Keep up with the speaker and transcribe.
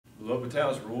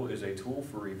L'Hopital's rule is a tool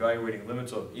for evaluating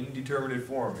limits of indeterminate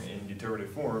form. Indeterminate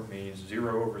form means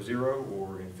 0 over 0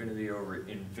 or infinity over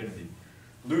infinity.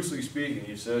 Loosely speaking,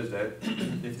 it says that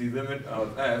if the limit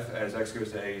of f as x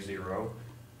goes to a is 0,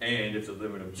 and if the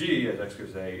limit of g as x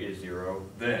goes to a is 0,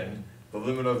 then the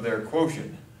limit of their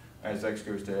quotient as x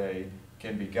goes to a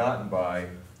can be gotten by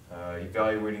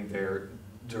evaluating their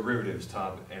derivatives,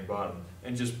 top and bottom,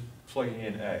 and just plugging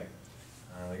in a.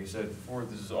 Like I said before,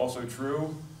 this is also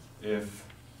true if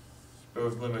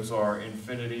both limits are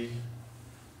infinity,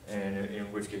 and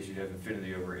in which case you'd have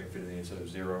infinity over infinity instead of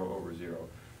 0 over 0.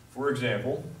 For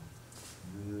example,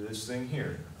 this thing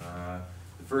here.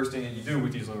 The first thing that you do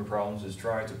with these limit problems is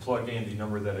try to plug in the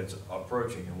number that it's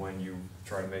approaching, and when you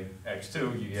try to make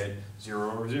x2, you get 0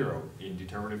 over 0,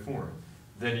 indeterminate form.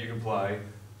 Then you can apply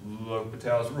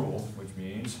L'Hopital's rule, which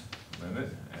means limit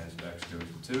as x goes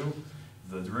to 2,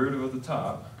 the derivative of the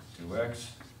top, 2x,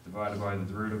 divided by the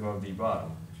derivative of the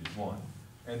bottom, which is 1.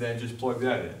 And then just plug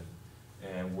that in.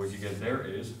 And what you get there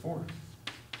is 4.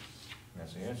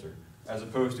 That's the answer. As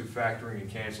opposed to factoring and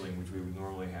canceling, which we would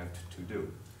normally have to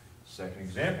do. Second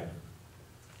example,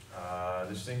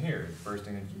 this thing here. First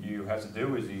thing that you have to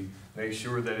do is you make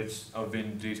sure that it's of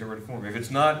indeterminate form. If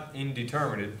it's not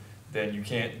indeterminate, then you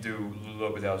can't do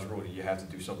L'Hopital's rule. You have to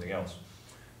do something else.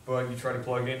 But you try to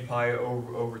plug in pi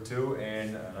over 2,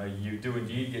 and you do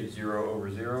indeed get 0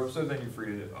 over 0, so then you're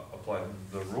free to apply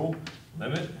the rule.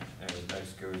 Limit, as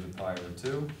x goes to pi over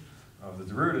 2, of the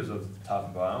derivatives of the top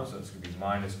and bottom, so it's going to be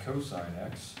minus cosine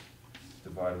x,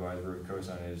 divided by the root of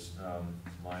cosine is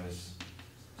minus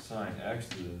sine x,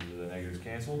 the negatives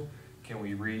cancel. Can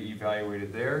we re-evaluate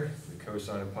it there? The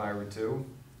cosine of pi over 2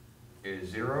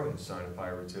 is 0, and sine of pi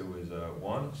over 2 is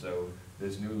 1, so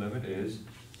this new limit is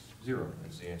 0.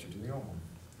 That's the answer to the old one.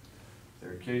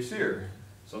 Third case here,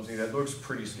 something that looks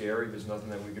pretty scary. There's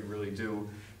nothing that we could really do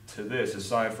to this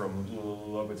aside from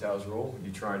L'Hopital's rule.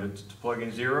 You try to plug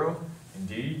in 0,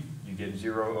 indeed, you get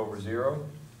 0 over 0,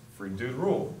 free to do the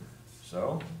rule.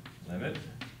 So, limit,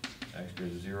 x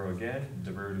goes to 0 again,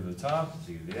 derivative of the top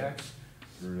is e to the x,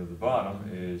 derivative of the bottom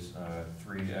is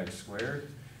 3x squared.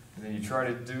 And then you try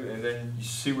to do, and then you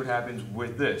see what happens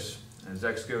with this. As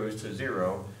x goes to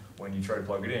 0, when you try to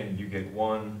plug it in, you get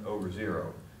 1 over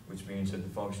 0, which means that the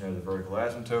function has a vertical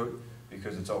asymptote.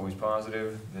 Because it's always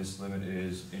positive, this limit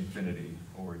is infinity,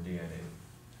 or dna.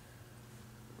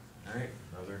 All right,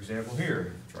 another example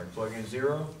here. Try to plug in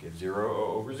 0, get 0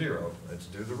 over 0. Let's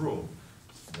do the rule.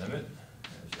 Limit,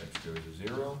 as x goes to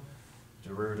 0,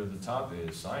 derivative of the top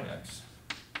is sine x.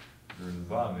 Derivative of the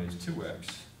bottom is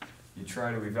 2x. You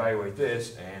try to evaluate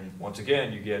this, and once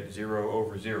again, you get 0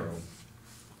 over 0.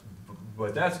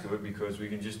 But that's good because we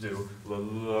can just do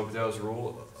L'Hopital's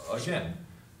rule again.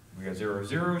 We got 0 over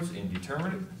 0, it's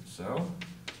indeterminate, so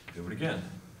do it again.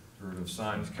 Derivative of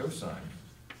sine is cosine.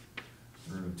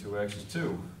 Derivative of 2x is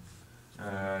 2.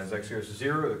 As x goes to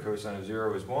 0, the cosine of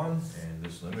 0 is 1, and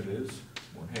this limit is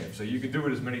 1/2. So you can do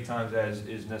it as many times as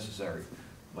is necessary,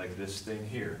 like this thing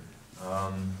here.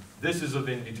 This is of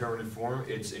indeterminate form.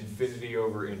 It's infinity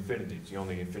over infinity. It's the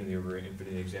only infinity over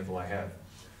infinity example I have.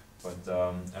 But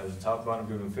as the top and bottom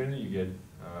go to infinity, you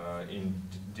get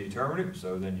indeterminate,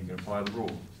 so then you can apply the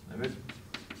rule. Limit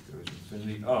goes to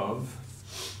infinity of,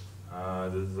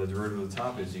 the derivative of the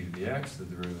top is e to the x, the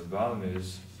derivative of the bottom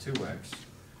is 2x.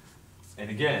 And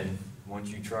again, when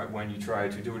you try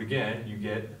to do it again, you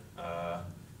get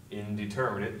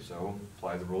indeterminate, so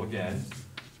apply the rule again.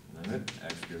 Limit,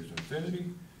 x goes to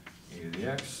infinity, e to the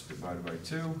x divided by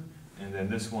 2, and then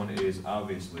this one is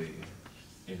obviously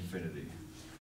infinity.